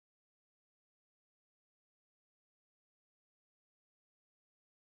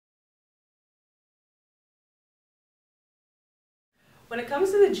When it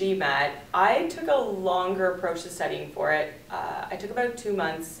comes to the GMAT, I took a longer approach to studying for it. I took about 2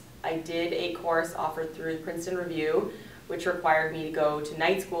 months. I did a course offered through the Princeton Review, which required me to go to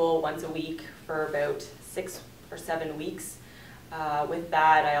night school once a week for about 6 or 7 weeks. With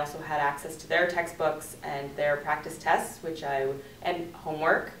that, I also had access to their textbooks and their practice tests, and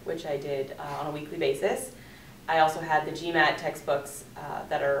homework, which I did on a weekly basis. I also had the GMAT textbooks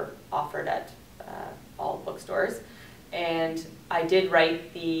that are offered at all bookstores. And I did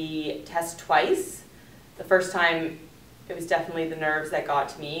write the test twice. The first time, it was definitely the nerves that got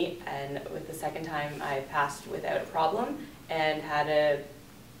to me, and with the second time, I passed without a problem and had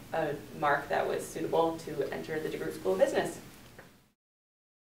a mark that was suitable to enter the DeGroote School of Business.